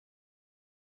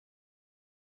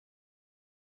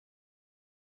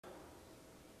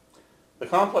The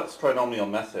complex trinomial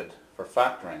method for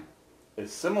factoring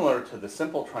is similar to the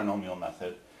simple trinomial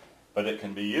method, but it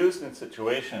can be used in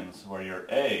situations where your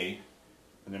a,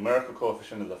 the numerical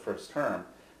coefficient of the first term,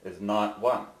 is not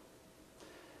 1.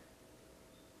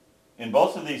 In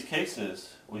both of these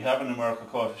cases, we have a numerical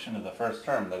coefficient of the first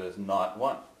term that is not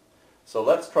 1. So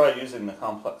let's try using the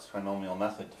complex trinomial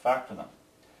method to factor them.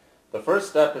 The first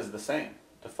step is the same.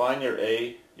 Define your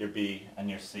a, your b, and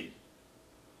your c.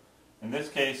 In this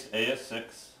case, a is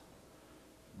 6,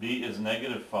 b is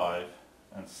 -5,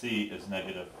 and c is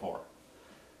 -4.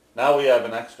 Now we have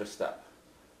an extra step.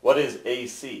 What is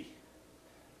AC?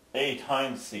 A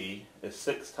times c is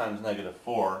 6 times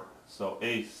 -4, so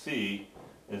AC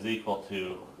is equal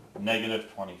to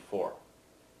 -24.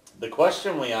 The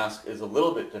question we ask is a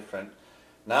little bit different.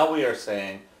 Now we are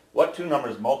saying, what two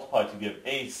numbers multiply to give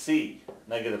AC,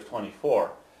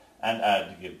 -24, and add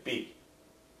to give B,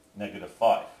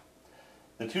 -5?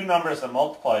 The two numbers that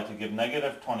multiply to give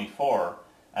 -24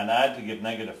 and add to give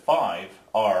 -5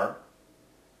 are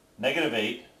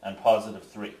 -8 and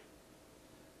 +3.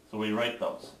 So we write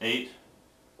those, 8,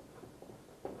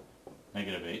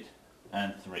 -8,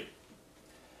 and 3.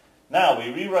 Now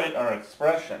we rewrite our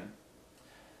expression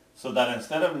so that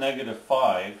instead of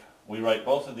 -5, we write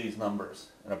both of these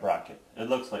numbers in a bracket. It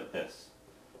looks like this.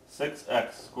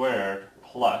 6x squared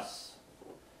plus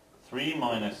 3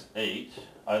 minus 8,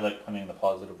 I like putting the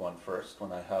positive one first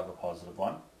when I have a positive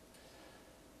one,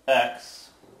 x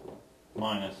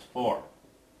minus 4.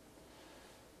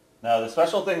 Now the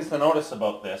special things to notice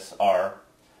about this are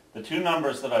the two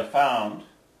numbers that I found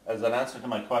as an answer to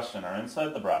my question are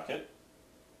inside the bracket.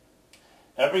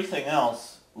 Everything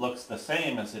else looks the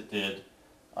same as it did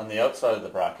on the outside of the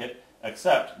bracket,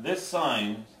 except this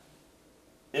sign,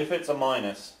 if it's a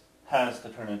minus, has to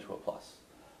turn into a plus.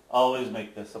 Always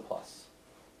make this a plus.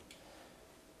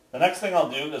 The next thing I'll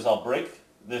do is I'll break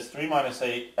this 3 minus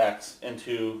 8x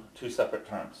into two separate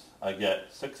terms. I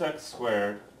get 6x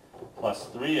squared plus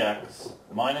 3x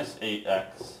minus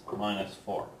 8x minus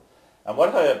 4. And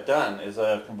what I have done is I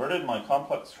have converted my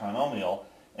complex trinomial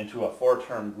into a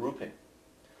 4-term grouping.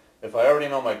 If I already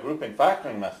know my grouping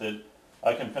factoring method,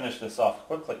 I can finish this off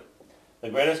quickly. The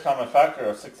greatest common factor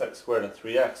of 6x squared and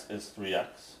 3x is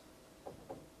 3x.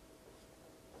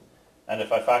 And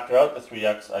if I factor out the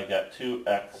 3x, I get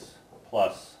 2x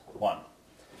plus 1.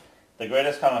 The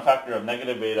greatest common factor of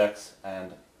 -8x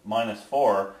and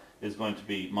 -4 is going to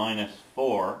be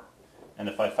 -4. And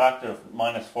if I factor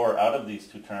 -4 out of these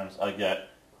two terms, I get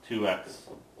 2x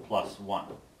plus 1.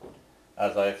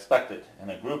 As I expected, in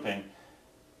a grouping,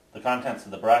 the contents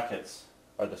of the brackets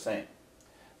are the same.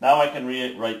 Now I can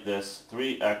rewrite this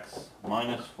 3x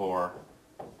minus 4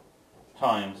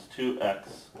 times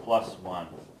 2x plus 1.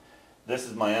 This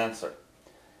is my answer.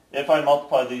 If I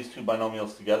multiply these two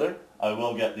binomials together, I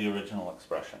will get the original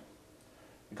expression.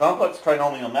 The complex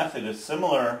trinomial method is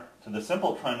similar to the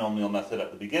simple trinomial method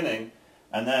at the beginning,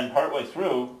 and then partway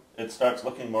through, it starts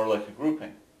looking more like a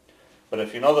grouping. But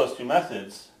if you know those two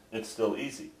methods, it's still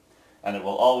easy, and it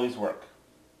will always work.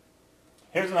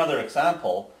 Here's another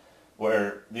example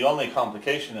where the only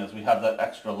complication is we have that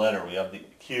extra letter. We have the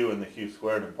q and the q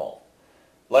squared involved.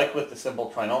 Like with the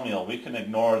simple trinomial, we can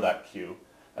ignore that q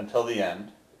until the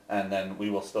end, and then we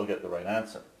will still get the right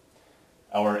answer.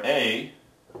 Our a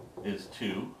is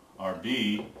 2, our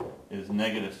b is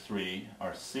 -3,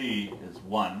 our c is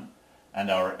 1, and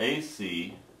our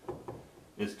AC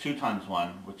is 2 times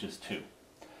 1, which is 2.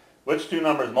 Which two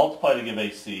numbers multiply to give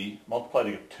AC, multiply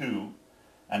to give 2,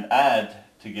 and add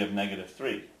to give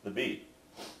 -3, the b?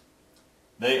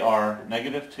 They are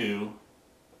 -2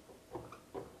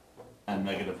 and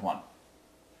 -1.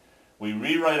 We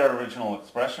rewrite our original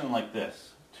expression like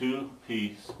this.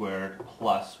 2p squared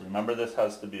plus, remember this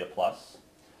has to be a plus.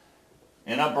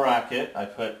 In a bracket, I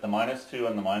put the -2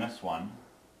 and the -1.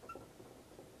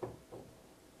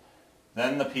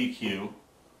 Then the pq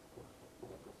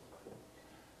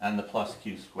and the plus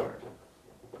q squared.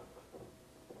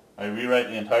 I rewrite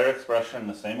the entire expression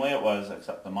the same way it was,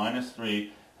 except the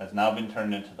 -3 has now been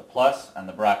turned into the plus and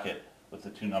the bracket with the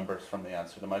two numbers from the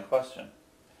answer to my question.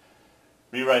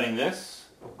 Rewriting this,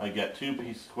 I get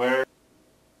 2p squared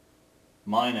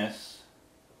minus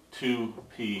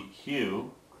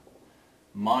 2pq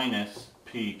minus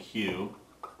pq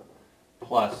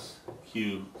plus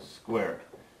q squared.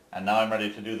 And now I'm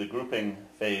ready to do the grouping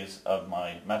phase of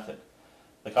my method.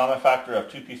 The common factor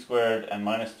of 2p squared and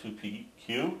minus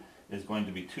 2pq is going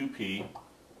to be 2p.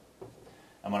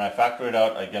 And when I factor it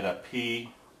out, I get a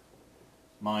p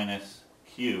minus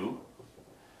q.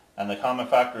 And the common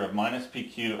factor of minus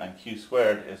pq and q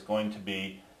squared is going to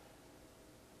be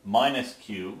minus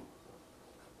q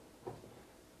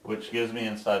which gives me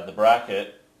inside the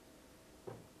bracket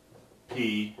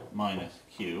p minus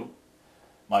q.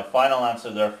 My final answer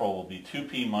therefore will be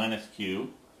 2p minus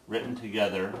q written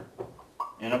together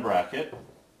in a bracket,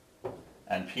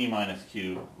 and p minus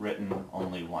q written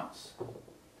only once.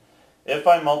 If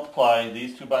I multiply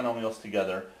these two binomials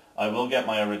together, I will get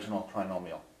my original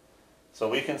trinomial. So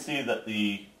we can see that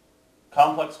the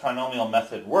complex trinomial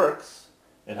method works.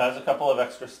 It has a couple of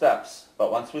extra steps,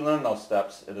 but once we learn those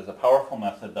steps, it is a powerful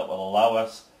method that will allow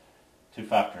us to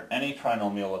factor any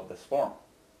trinomial of this form.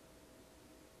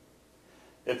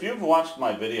 If you've watched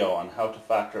my video on how to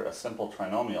factor a simple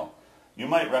trinomial, you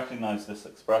might recognize this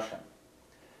expression.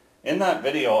 In that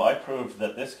video, I proved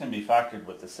that this can be factored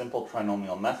with the simple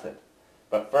trinomial method,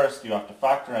 but first you have to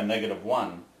factor a negative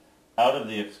 1 out of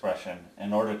the expression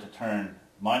in order to turn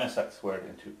minus x squared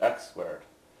into x squared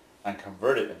and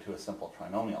convert it into a simple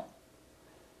trinomial.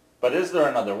 But is there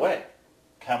another way?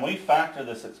 Can we factor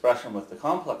this expression with the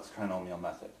complex trinomial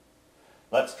method?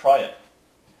 Let's try it.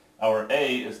 Our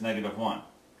a is negative 1.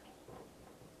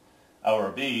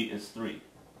 Our b is 3.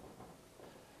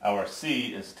 Our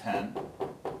c is 10.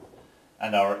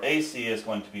 And our AC is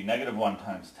going to be negative 1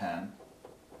 times 10,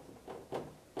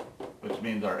 which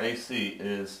means our AC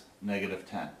is negative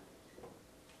 10.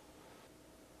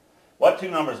 What two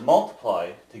numbers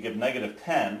multiply to give negative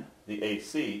 10, the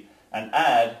AC, and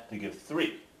add to give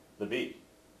 3, the B?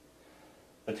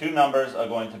 The two numbers are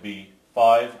going to be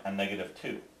 5 and negative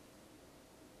 2.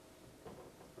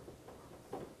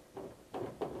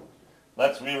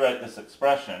 Let's rewrite this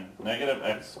expression, negative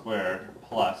x squared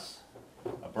plus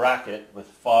a bracket with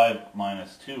 5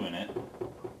 minus 2 in it,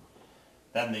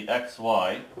 then the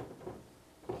xy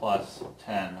plus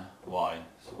 10y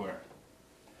squared.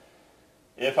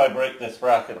 If I break this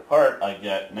bracket apart, I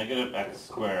get negative x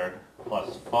squared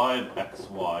plus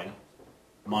 5xy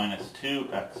minus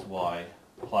 2xy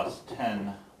plus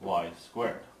 10y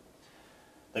squared.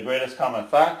 The greatest common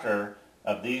factor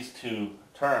of these two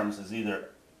terms is either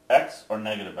x or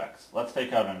negative x. Let's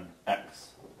take out an x.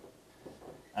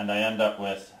 And I end up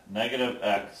with negative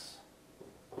x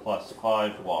plus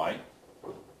 5y.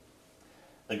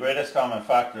 The greatest common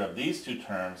factor of these two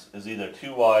terms is either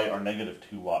 2y or negative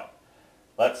 2y.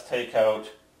 Let's take out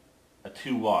a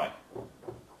 2y.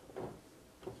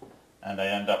 And I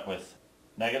end up with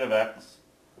negative x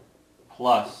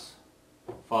plus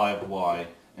 5y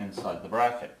inside the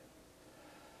bracket.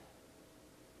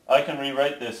 I can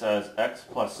rewrite this as x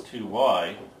plus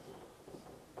 2y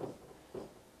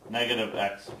negative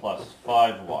x plus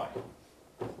 5y.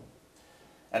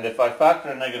 And if I factor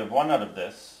a negative 1 out of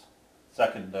this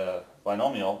second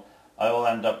binomial, I will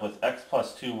end up with x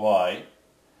plus 2y,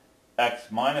 x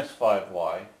minus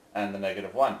 5y, and the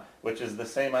negative 1, which is the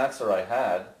same answer I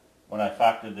had when I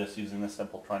factored this using the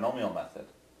simple trinomial method.